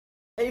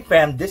Hey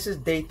fam, this is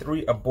day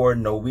 3 aboard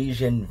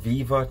Norwegian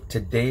Viva.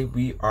 Today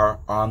we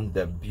are on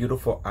the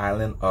beautiful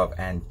island of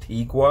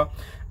Antigua.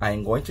 I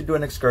am going to do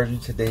an excursion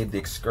today. The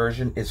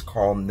excursion is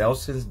called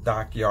Nelson's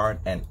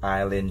Dockyard and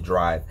Island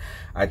Drive.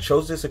 I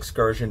chose this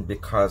excursion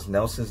because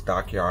Nelson's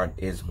Dockyard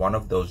is one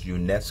of those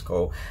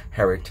UNESCO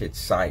heritage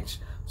sites.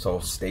 So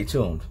stay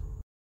tuned.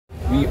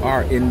 We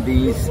are in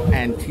these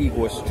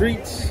Antigua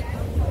streets,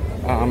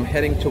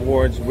 heading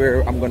towards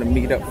where I'm going to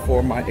meet up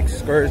for my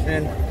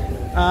excursion.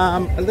 A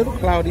little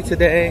cloudy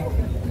today,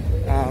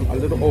 a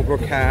little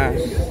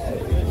overcast,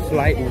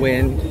 slight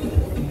wind,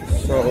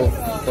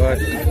 but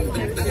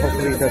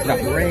hopefully it does not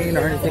rain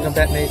or anything of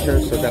that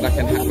nature so that I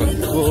can have a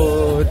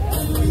good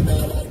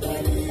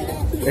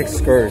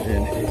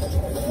excursion.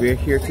 We're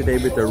here today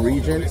with the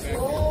Regent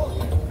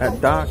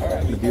at Dock,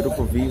 the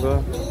beautiful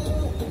Viva.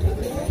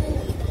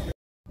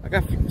 I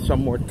got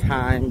some more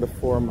time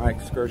before my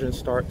excursion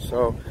starts,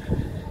 so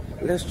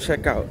let's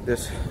check out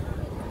this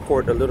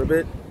port a little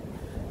bit,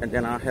 and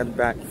then I'll head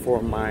back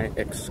for my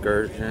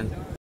excursion.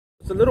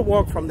 It's a little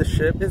walk from the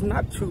ship. It's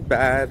not too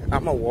bad.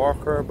 I'm a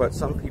walker, but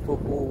some people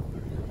who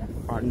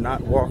are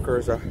not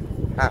walkers or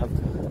have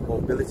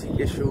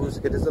mobility issues,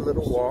 it is a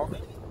little walk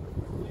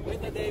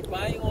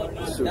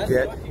to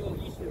get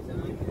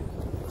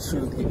to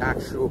the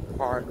actual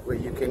part where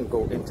you can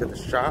go into the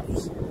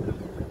shops.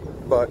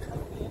 But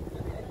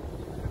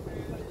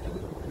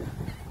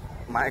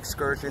my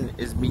excursion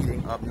is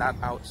meeting up not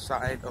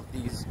outside of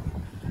these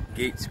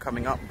gates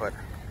coming up, but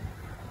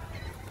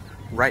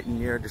right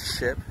near the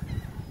ship.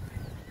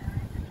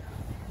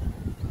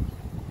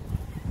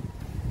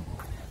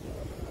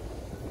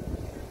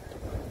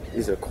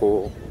 These are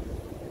cool.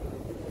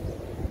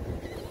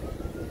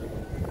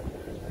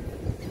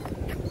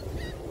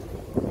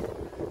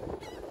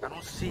 I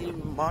don't see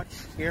much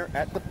here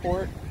at the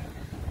port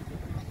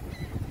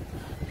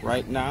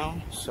right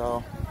now,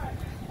 so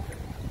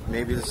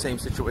maybe the same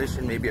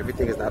situation. Maybe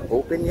everything is not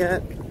open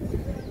yet.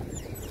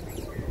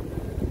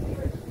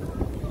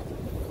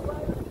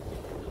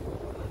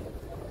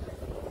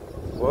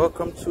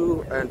 Welcome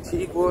to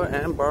Antigua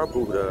and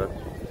Barbuda,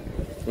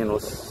 you know,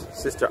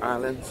 sister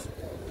islands.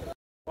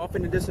 Off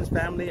in the distance,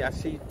 family, I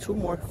see 2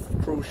 more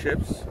cruise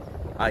ships,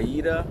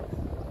 Aida,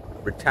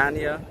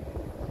 Britannia.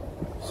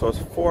 So it's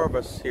 4 of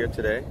us here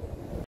today.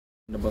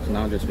 The bus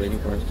now just waiting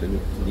for us to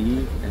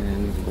leave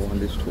and go on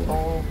this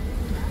tour.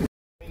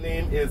 My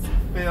name is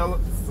Phil,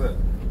 sir.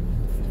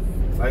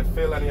 Like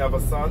Phil, and you have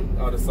a son,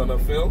 or the son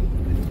of Phil?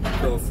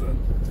 Philson.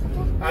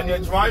 And your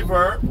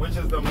driver, which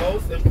is the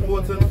most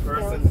important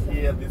person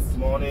here this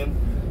morning,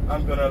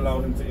 I'm going to allow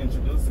him to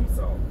introduce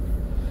himself.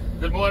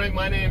 Good morning,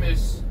 my name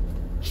is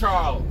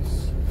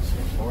Charles.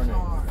 Good morning.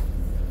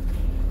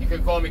 You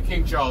can call me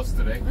King Charles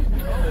today.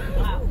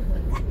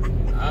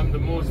 I'm the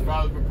most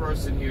valuable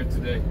person here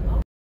today.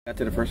 Got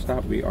to the first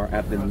stop. We are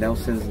at the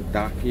Nelson's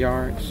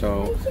Dockyard,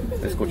 so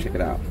let's go check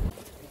it out.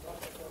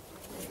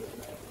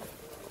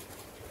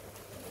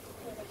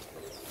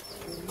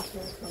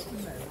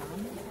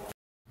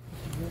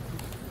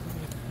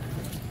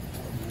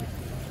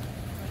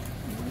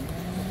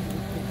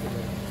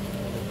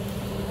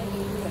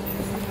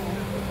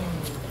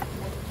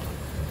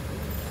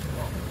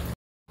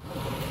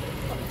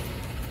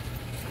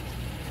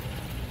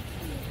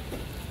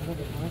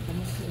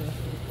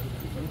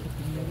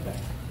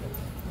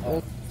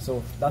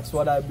 So that's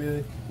what I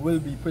will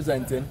be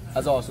presenting,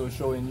 as also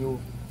showing you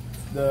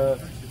the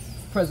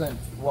present,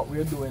 what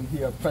we're doing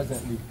here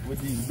presently with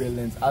these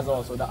buildings, as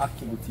also the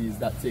activities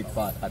that take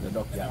part at the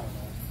dockyard,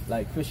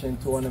 like fishing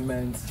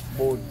tournaments,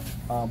 boat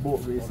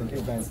racing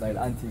events like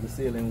the Antigua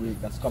Sailing Week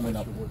that's coming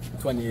up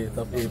 28th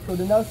of April. So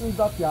the Nelson's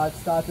Dockyard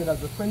started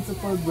as a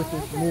principal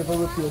British naval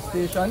repair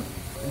station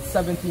in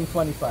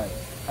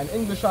 1725. And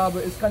English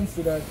Harbour is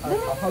considered as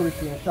a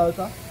hurricane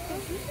shelter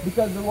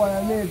because the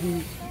Royal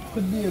Navy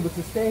could be able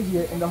to stay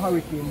here in the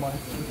hurricane months,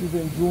 which is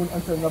in June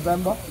until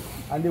November,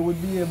 and they would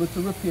be able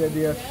to repair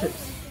their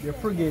ships, their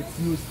frigates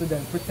used to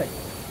then protect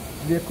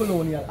their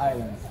colonial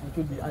islands, which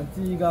would be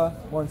Antigua,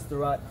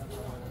 Montserrat,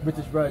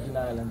 British Virgin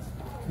Islands.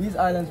 These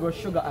islands were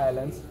sugar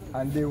islands,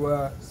 and they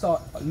were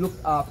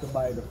looked after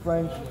by the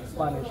French,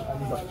 Spanish,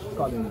 and Dutch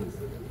colonies.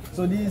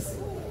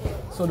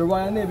 So the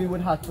Royal Navy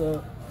would have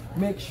to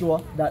make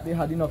sure that they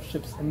had enough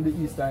ships in the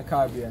Eastern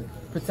Caribbean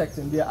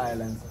protecting their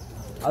islands,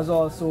 as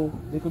also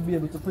they could be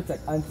able to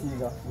protect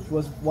Antigua, which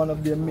was one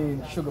of their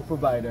main sugar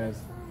providers.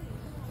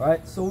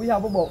 Right, so we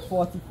have about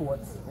 40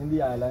 ports in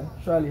the island.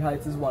 Shirley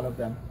Heights is one of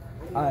them,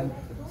 and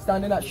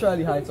standing at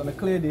Shirley Heights on a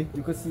clear day,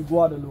 you could see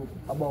Guadeloupe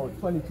about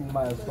 22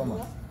 miles from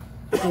us.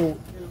 So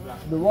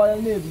the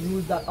Royal Navy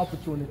used that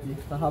opportunity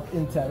to have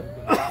intel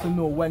to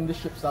know when the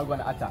ships are going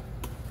to attack.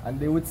 And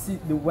they would see,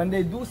 when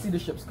they do see the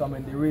ships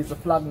coming, they raise a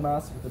flag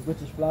mast with a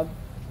British flag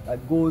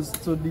that goes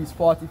to these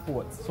 40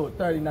 forts, so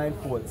 39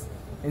 forts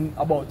in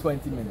about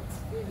 20 minutes.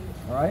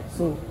 Alright,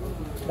 so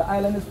the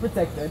island is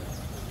protected,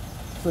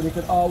 so they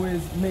could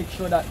always make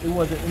sure that it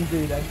wasn't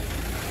invaded.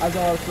 As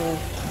also,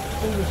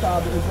 English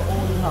Harbour is the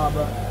only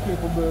harbour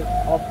capable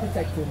of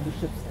protecting the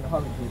ships in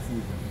hurricane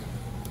season.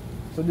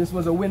 So this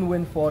was a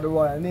win-win for the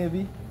Royal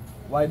Navy,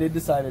 why they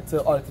decided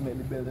to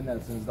ultimately build the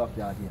Nelson's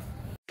Dockyard here.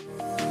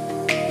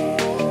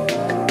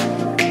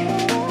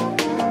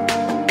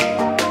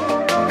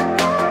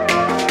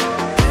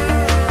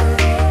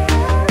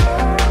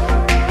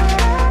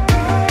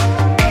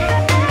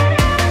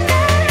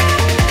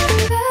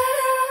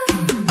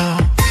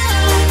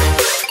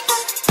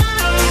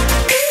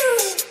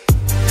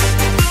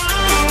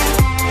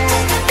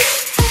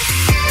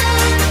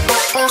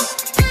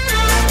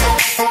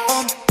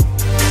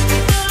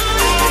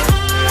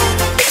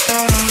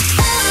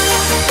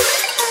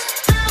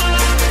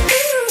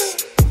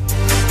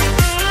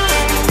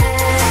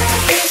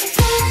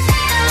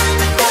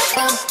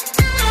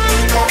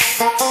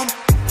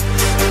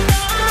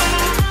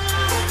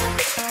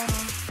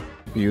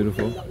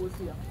 Beautiful.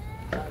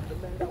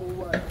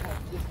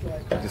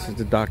 This is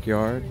the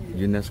Dockyard,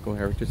 UNESCO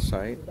Heritage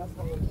Site.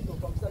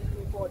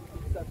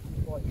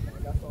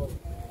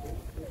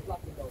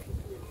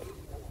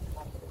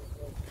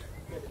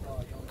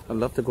 I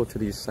love to go to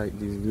these sites,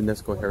 these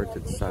UNESCO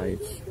Heritage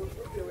Sites.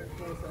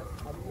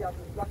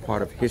 A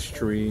part of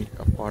history,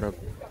 a part of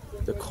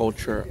the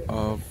culture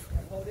of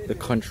the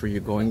country you're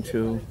going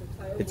to.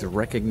 It's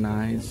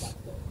recognized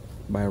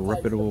by a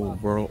reputable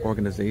world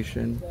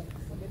organization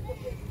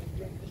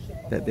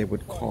that they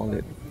would call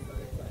it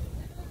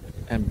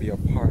and be a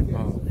part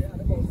of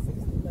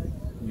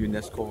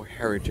UNESCO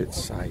Heritage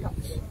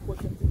Sites.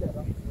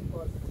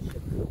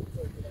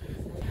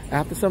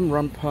 After some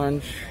rum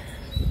punch,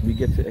 we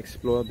get to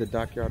explore the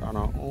Dockyard on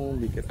our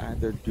own. We could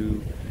either do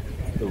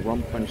the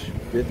rum punch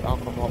with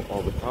alcohol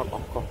or without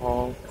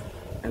alcohol.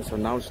 And so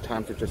now it's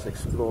time to just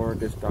explore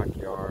this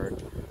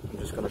Dockyard. I'm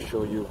just gonna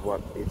show you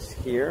what is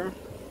here.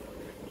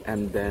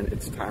 And then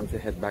it's time to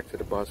head back to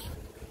the bus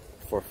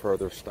for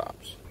further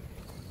stops.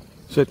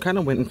 So it kind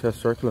of went into a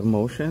circular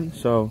motion.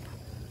 So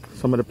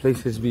some of the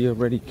places we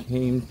already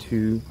came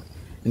to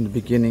in the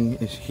beginning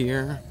is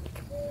here.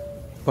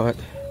 But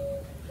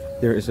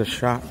there is a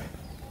shop.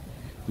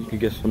 You can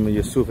get some of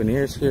your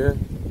souvenirs here.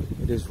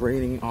 It is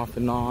raining off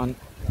and on.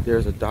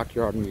 There's a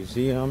Dockyard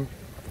Museum.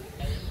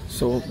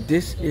 So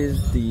this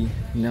is the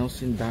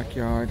Nelson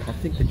Dockyard. I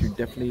think that you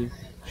definitely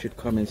should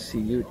come and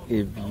see it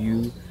if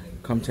you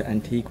come to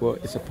Antigua.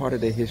 It's a part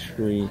of the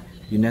history.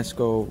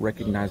 UNESCO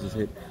recognizes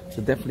it.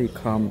 So definitely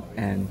come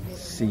and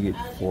see it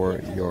for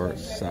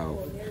yourself.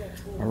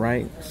 All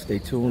right, stay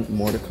tuned.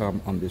 More to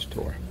come on this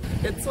tour.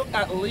 It took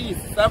at least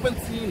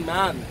 17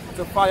 men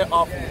to fire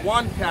off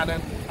one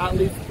cannon at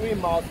least 3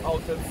 miles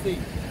out at sea.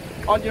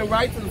 On your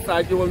right hand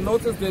side, you will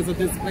notice there's a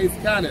displaced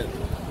cannon.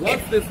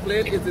 Once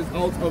displayed, it is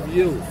out of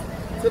use.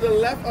 To the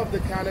left of the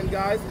cannon,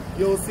 guys,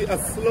 you will see a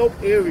slope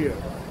area.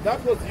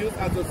 That was used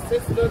as a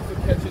cistern to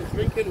catching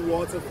drinking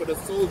water for the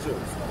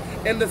soldiers.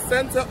 In the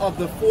center of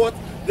the fort,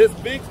 this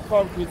big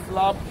concrete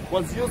slab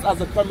was used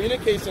as a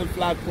communication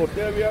flagpole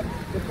area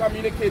to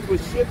communicate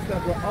with ships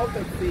that were out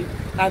at sea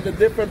and the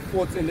different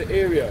forts in the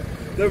area.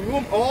 The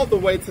room all the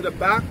way to the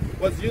back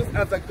was used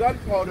as a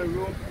gunpowder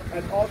room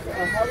and also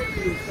a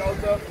hurricane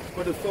shelter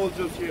for the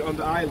soldiers here on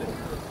the island.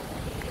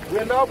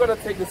 We're now going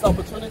to take this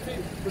opportunity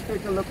to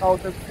take a look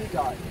out at sea,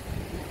 guys.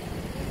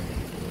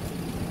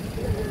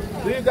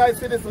 Do you guys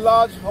see this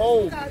large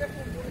home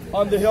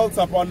on the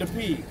hilltop on the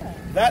peak?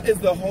 That is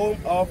the home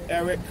of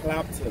Eric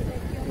Clapton.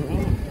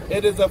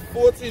 It is a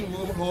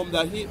 14-room home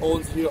that he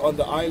owns here on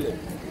the island.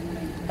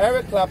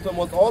 Eric Clapton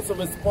was also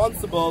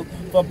responsible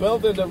for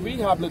building the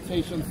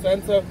rehabilitation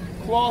center,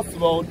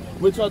 Crossroad,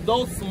 which are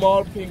those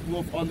small pink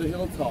roofs on the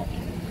hilltop.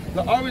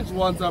 The orange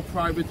ones are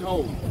private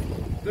homes.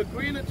 The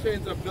green and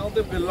change of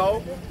building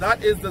below,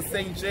 that is the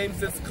St.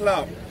 James's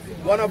Club,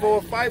 one of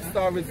our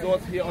 5-star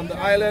resorts here on the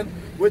island,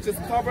 which is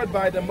covered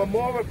by the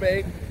Memorial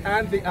Bay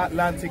and the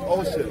Atlantic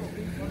Ocean.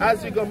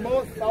 As you go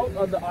more south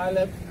on the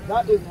island,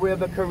 that is where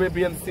the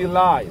Caribbean Sea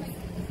lies.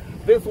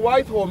 This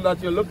white home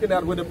that you're looking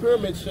at with the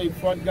pyramid-shaped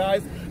front,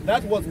 guys,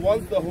 that was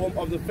once the home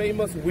of the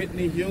famous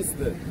Whitney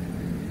Houston.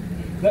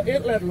 The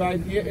inlet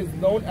right here is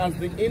known as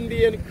the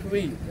Indian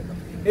Creek.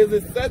 It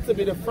is said to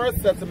be the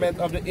first settlement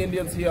of the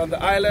Indians here on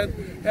the island,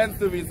 hence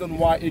the reason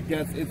why it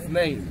gets its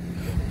name.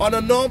 On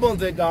a normal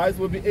day, guys,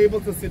 we'll be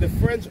able to see the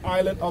French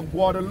island of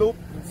Guadeloupe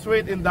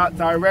straight in that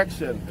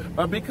direction.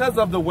 But because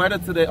of the weather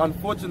today,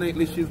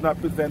 unfortunately, she's not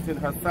presenting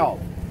herself.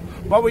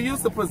 But we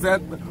used to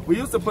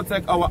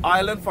protect our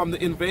island from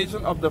the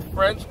invasion of the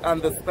French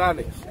and the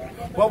Spanish.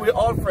 But we're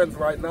all friends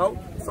right now,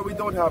 so we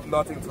don't have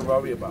nothing to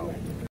worry about.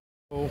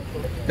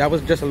 That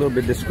was just a little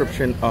bit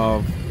description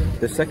of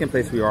the second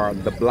place we are,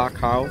 the Block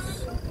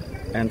House.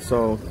 And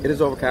so it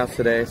is overcast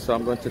today, so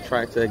I'm going to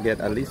try to get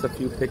at least a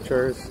few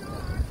pictures,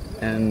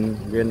 and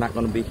we're not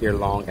going to be here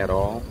long at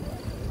all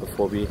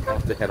before we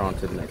have to head on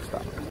to the next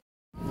stop.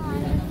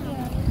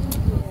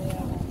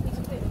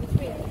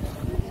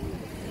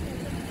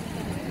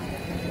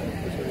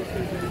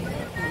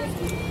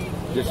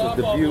 This is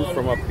the view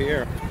from up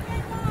here.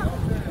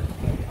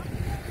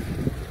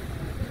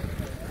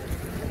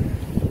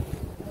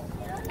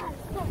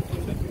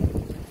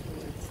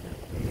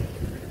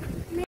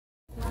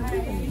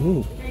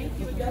 Ooh,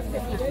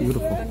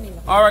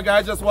 beautiful. Alright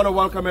guys, just want to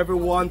welcome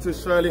everyone to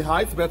Shirley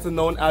Heights, better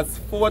known as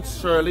Fort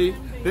Shirley.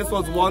 This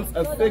was once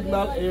a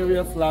signal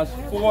area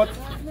 / fort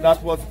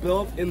that was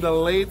built in the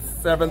late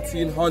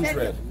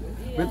 1700s,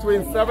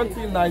 between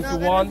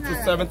 1791 to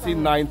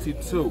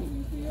 1792.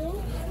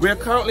 We're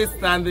currently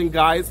standing,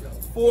 guys,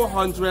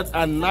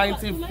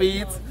 490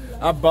 feet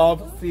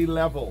above sea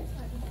level.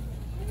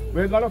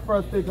 We're going to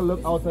first take a look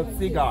out at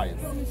sea, guys.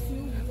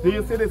 Do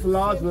you see this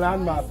large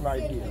landmass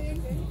right here?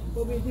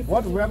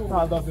 What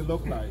reptile does it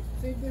look like?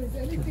 So if there's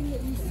anything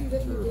that you see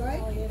that you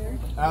like,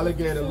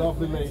 Alligator,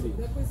 lovely lady.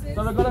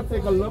 So we're going to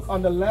take a look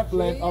on the left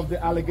leg of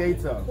the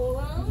alligator.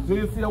 Do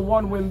you see a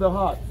one-window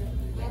hut?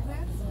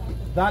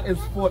 That is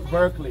Fort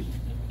Berkeley.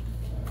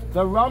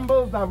 The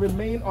rumbles that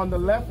remain on the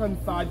left-hand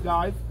side,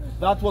 guys,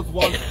 that was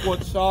once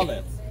Fort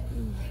Charlotte.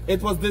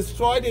 It was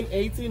destroyed in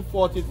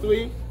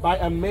 1843 by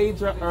a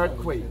major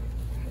earthquake.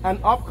 An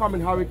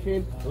upcoming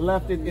hurricane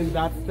left it in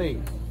that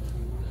state.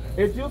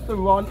 It used to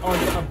run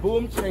on a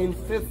boom chain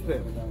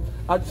system.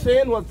 A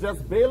chain was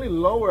just barely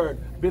lowered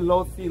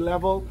below sea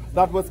level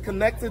that was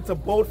connected to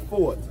both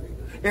forts.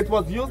 It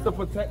was used to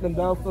protect the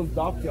Nelson's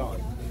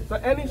Dockyard. So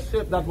any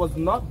ship that was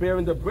not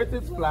bearing the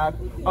British flag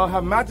or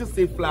Her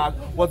Majesty flag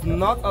was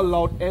not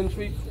allowed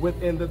entry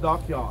within the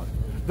dockyard.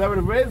 They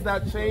would raise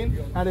that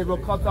chain and it will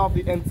cut off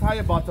the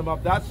entire bottom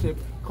of that ship,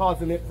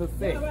 causing it to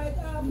sink.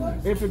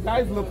 If you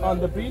guys look on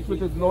the beach,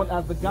 which is known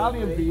as the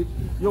Galleon Beach,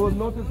 you will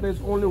notice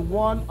there's only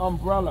one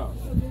umbrella.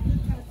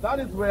 That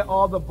is where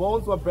all the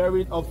bones were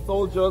buried of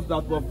soldiers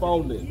that were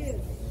founded.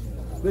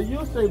 The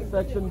U-shaped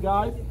section,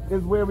 guys,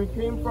 is where we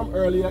came from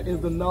earlier, is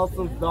the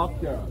Nelson's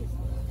Dockyard.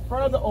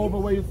 Further over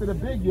where you see the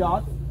big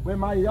yacht, where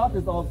my yacht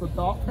is also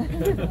docked,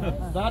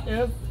 that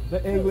is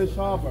the English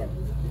Harbor.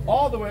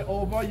 All the way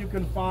over, you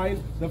can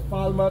find the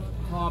Falmouth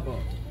Harbor.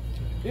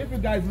 If you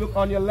guys look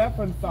on your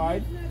left-hand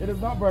side, it is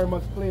not very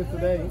much clear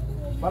today,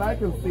 but I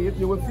can see it.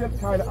 You will see a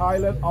kind of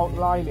island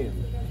outlining.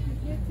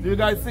 Do you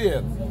guys see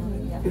it?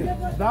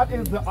 That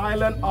is the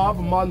island of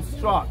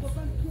Montserrat,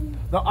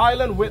 the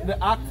island with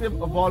the active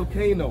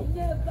volcano.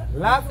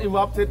 Last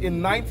erupted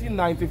in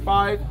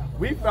 1995.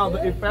 We felt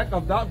the effect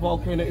of that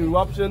volcano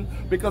eruption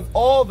because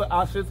all the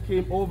ashes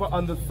came over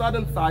on the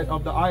southern side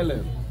of the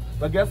island.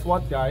 But guess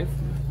what, guys?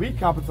 We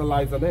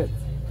capitalized on it.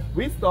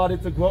 We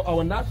started to grow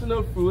our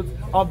national fruit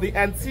of the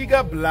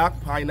Antigua black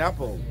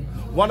pineapple,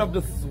 one of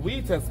the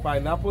sweetest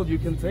pineapples you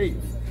can taste.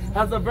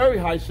 Has a very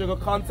high sugar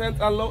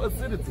content and low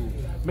acidity,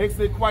 makes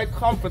it quite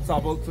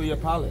comfortable to your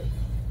palate.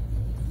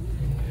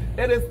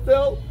 It is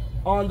still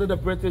under the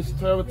British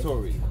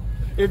territory.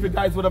 If you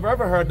guys would have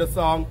ever heard the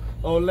song,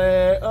 Ole,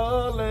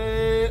 ole,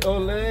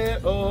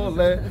 ole,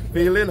 ole,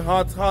 feeling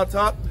hot, hot,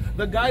 hot,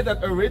 the guy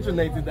that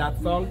originated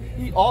that song,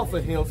 he also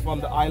hails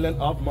from the island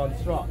of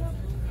Montserrat.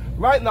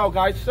 Right now,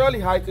 guys, Shirley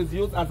Heights is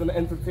used as an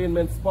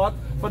entertainment spot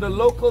for the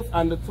locals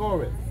and the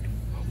tourists.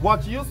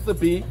 What used to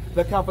be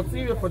the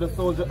cafeteria for the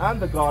soldier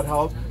and the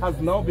guardhouse has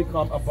now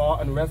become a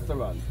bar and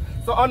restaurant.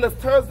 So on this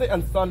Thursday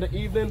and Sunday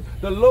evening,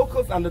 the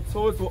locals and the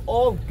tourists will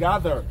all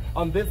gather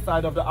on this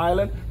side of the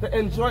island to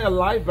enjoy a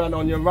live band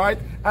on your right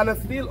and a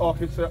steel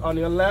orchestra on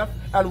your left,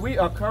 and we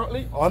are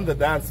currently on the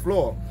dance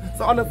floor.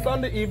 So on a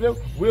Sunday evening,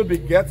 we'll be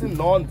getting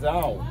on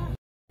down.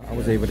 I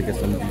was able to get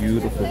some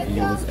beautiful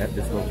views at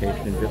this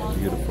location, just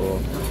beautiful.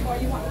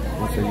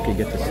 And so you can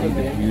get to see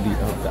the beauty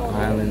of the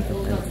island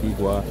of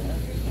Antigua.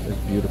 It's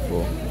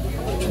beautiful.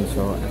 And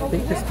so I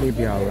think this may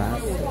be our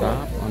last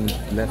stop,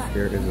 unless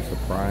there is a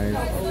surprise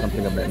or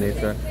something of that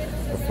nature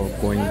before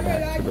going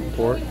back to the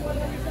port.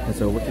 And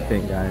so what do you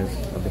think, guys,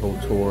 of the whole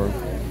tour,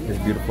 this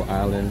beautiful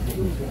island?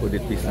 Would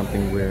it be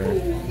something where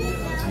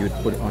you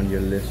would put on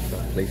your list of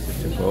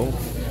places to go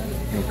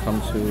and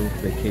come to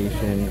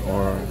vacation,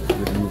 or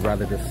would you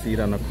rather just sit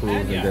on a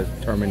cruise and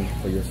determine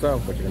for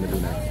yourself what you're going to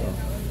do next?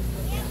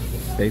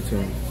 So stay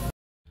tuned.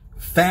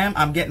 Fam,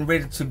 I'm getting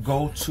ready to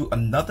go to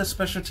another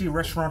specialty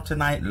restaurant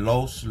tonight,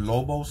 Los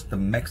Lobos, the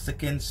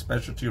Mexican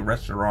specialty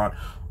restaurant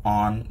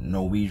on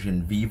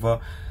Norwegian Viva.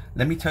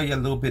 Let me tell you a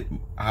little bit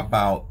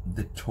about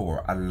the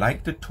tour. I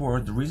like the tour.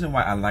 The reason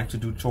why I like to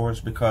do tours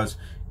is because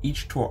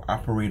each tour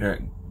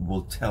operator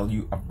will tell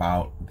you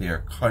about their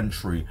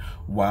country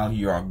while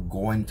you are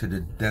going to the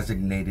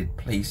designated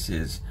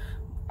places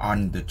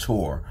on the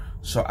tour.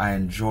 So I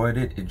enjoyed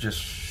it. It just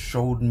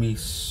showed me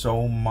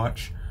so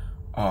much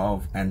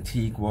of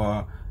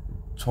Antigua,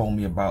 told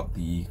me about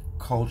the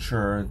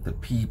culture, the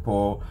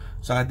people.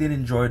 So I did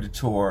enjoy the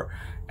tour.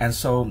 And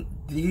so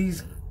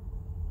these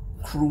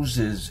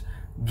cruises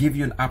give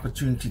you an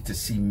opportunity to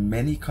see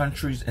many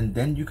countries, and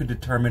then you can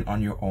determine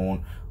on your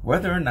own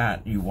whether or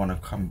not you want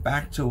to come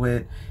back to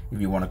it,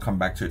 if you want to come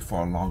back to it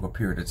for a longer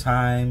period of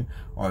time,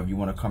 or if you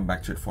want to come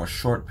back to it for a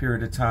short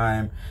period of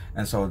time.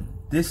 And so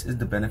this is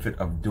the benefit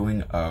of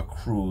doing a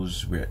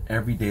cruise where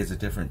every day is a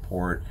different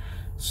port,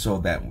 so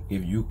that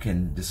if you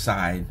can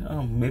decide,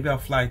 oh, maybe I'll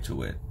fly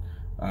to it,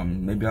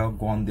 maybe I'll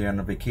go on there on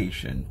a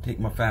vacation, take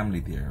my family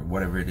there,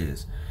 whatever it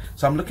is.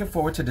 So I'm looking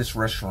forward to this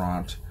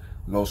restaurant,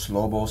 Los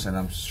Lobos, and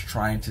I'm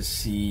trying to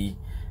see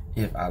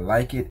if I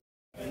like it.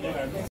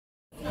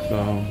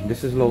 So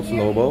this is Los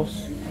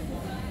Lobos.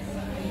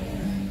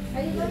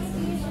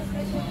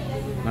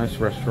 Nice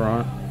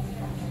restaurant.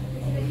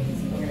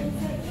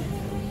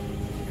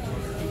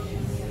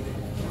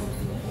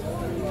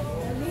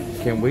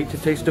 Can't wait to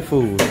taste the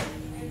food.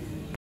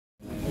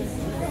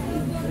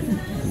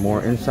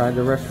 More inside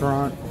the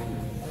restaurant.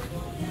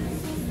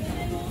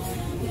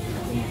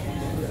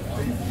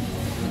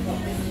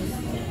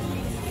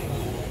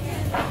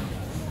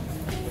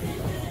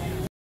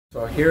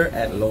 So here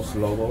at Los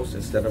Lobos,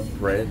 instead of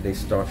bread, they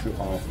start you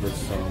off with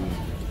some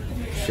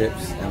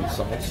chips and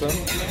salsa.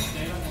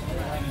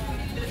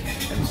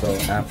 And so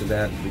after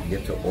that, we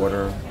get to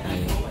order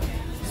and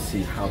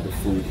see how the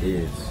food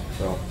is.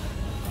 So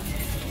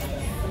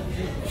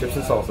chips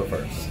and salsa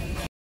first.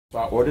 So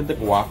I ordered the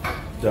guac.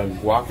 The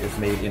guac is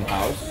made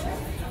in-house.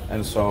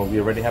 And so we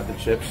already have the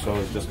chips, so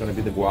it's just gonna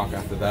be the guac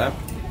after that.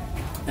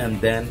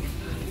 And then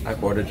I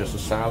ordered just a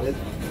salad.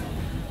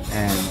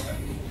 And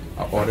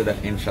I ordered an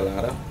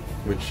enchilada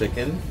with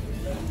chicken.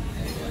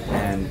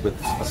 And with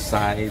a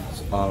side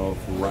of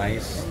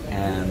rice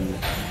and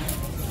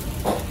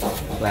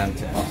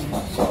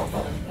plantains. So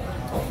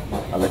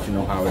I'll let you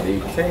know how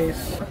it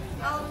tastes.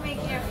 I'll make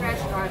you a fresh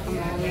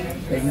guacamole.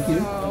 Thank you.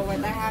 So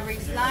what I have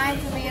is lime,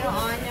 tomato,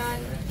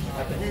 onion.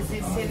 This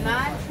is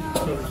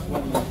cilantro,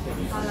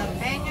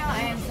 jalapeno,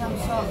 and some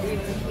salt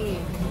with tahini.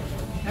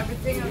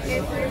 Everything okay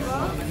for you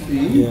both?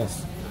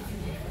 Yes.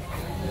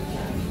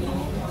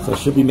 So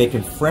she'll be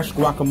making fresh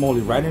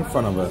guacamole right in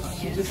front of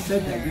us. You just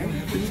said that. You don't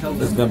have to tell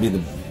This is gonna be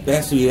the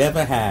best we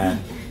ever had.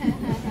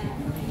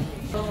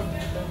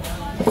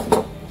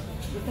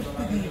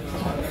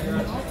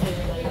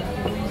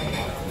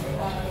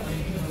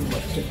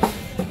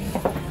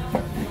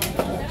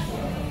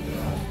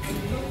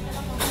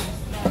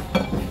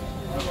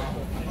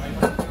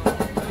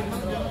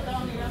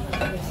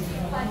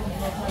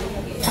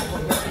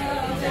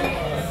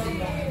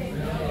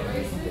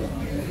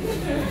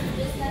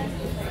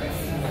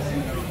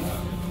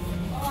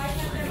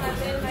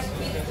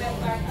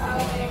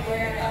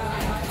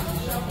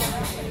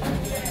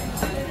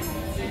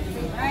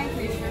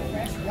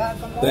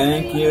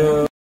 Thank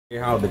you.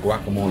 Here's how the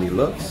guacamole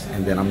looks,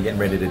 and then I'm getting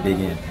ready to dig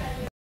in.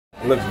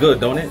 It looks good,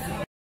 don't it?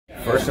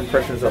 First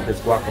impressions of this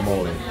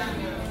guacamole.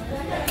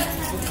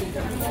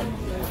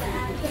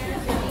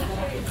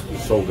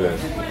 So good.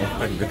 Oh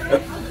my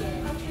God.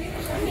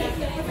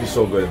 It's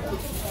so good.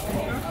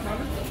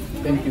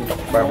 Thank you.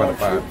 5 out of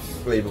 5.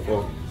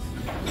 Flavorful.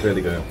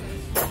 Really good.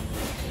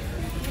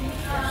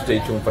 Stay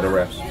tuned for the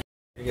rest.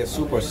 I get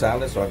soup or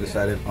salad, so I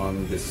decided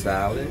on this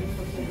salad.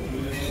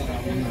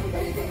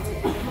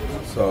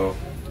 So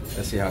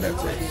let's see how that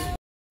tastes.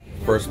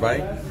 First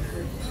bite.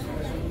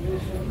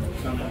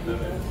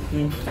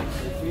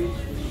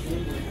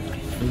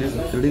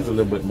 It needs a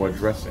little bit more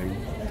dressing.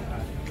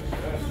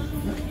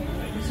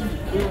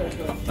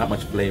 Not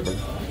much flavor.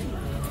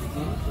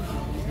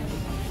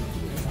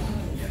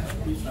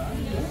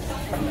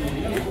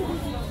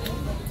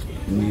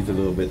 It needs a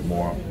little bit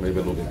more, maybe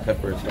a little bit of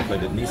pepper and stuff like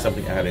that. It needs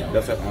something added. It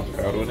does have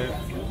avocado in it.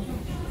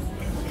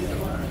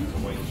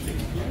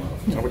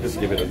 I would just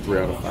give it a 3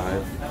 out of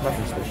 5.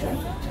 Nothing special.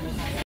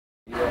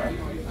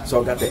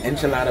 So I got the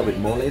enchilada with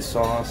mole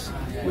sauce,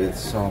 with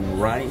some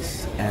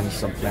rice and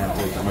some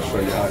plantains. I'm gonna show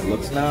you how it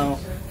looks now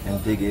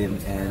and dig in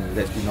and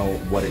let you know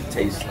what it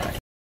tastes like.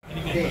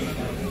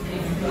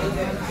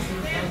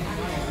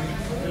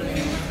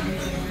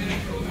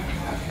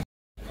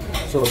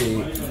 So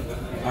the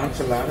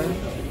enchilada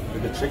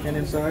with the chicken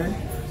inside.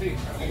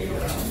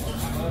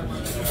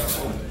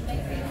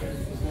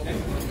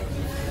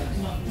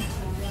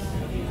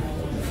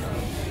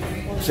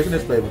 Chicken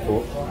is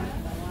flavorful.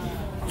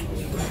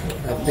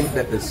 I think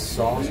that the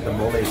sauce, the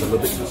mole, is a little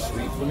bit too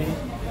sweet for me.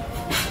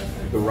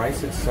 The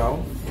rice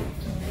itself,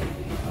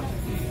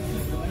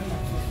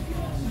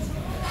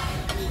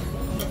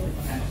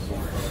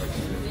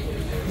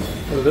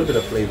 a little bit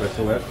of flavor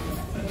to it.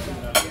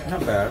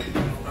 Not bad.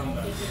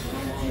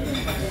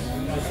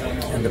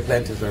 And the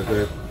plantains are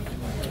good.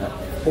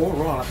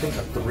 Overall, I think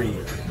a 3.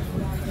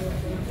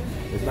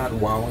 It's not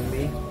wowing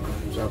me,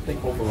 so I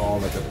think overall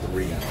like a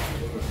 3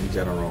 in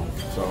general.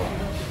 So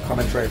come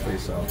and try it for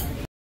yourself.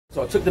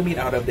 So I took the meat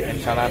out of the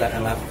enchilada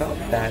and I felt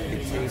that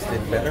it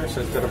tasted better.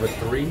 So instead of a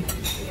 3,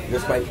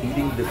 just by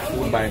eating the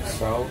food by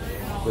itself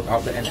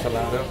without the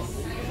enchilada,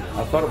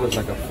 I thought it was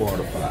like a 4 out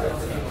of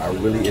 5. I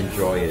really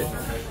enjoy it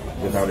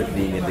without it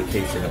being in the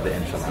casing of the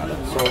enchilada.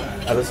 So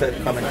as I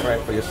said, come and try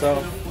it for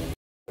yourself.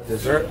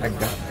 Dessert, I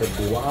got the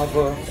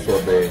guava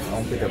sorbet. I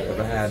don't think I've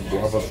ever had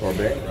guava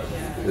sorbet.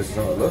 This is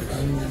how it looks.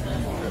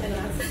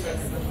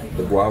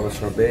 The guava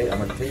sorbet, I'm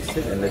gonna taste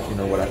it and let you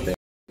know what I think.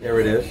 Here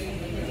it is.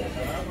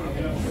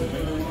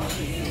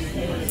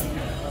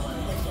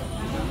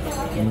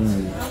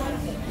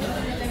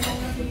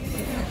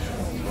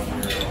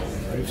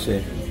 Let me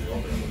see.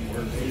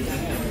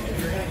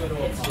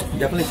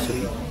 Definitely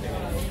sweet.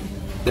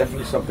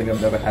 Definitely something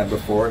I've never had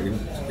before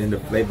in the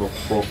flavor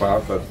profile,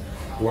 because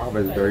guava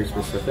is very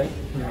specific.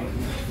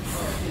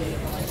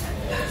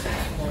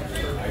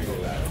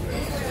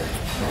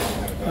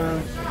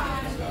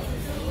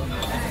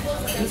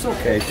 It's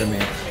okay to me.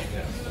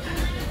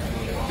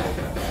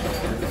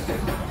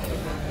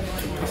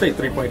 say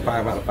 3.5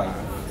 out of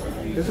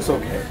 5. This is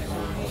okay.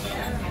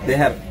 They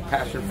have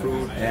passion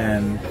fruit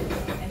and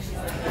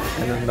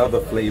another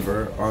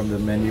flavor on the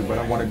menu, but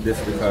I wanted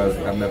this because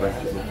I've never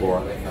had it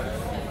before.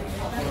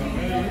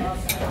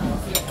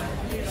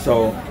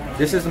 So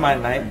this is my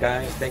night,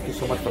 guys. Thank you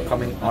so much for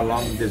coming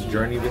along this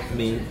journey with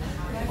me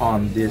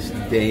on this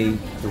day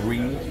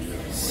 3.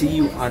 See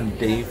you on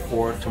day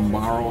 4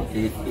 tomorrow.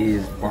 It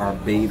is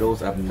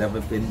Barbados. I've never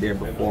been there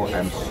before.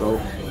 I'm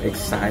so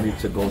excited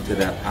to go to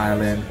that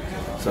island.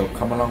 So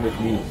come along with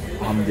me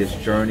on this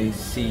journey.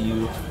 See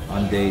you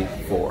on day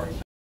 4.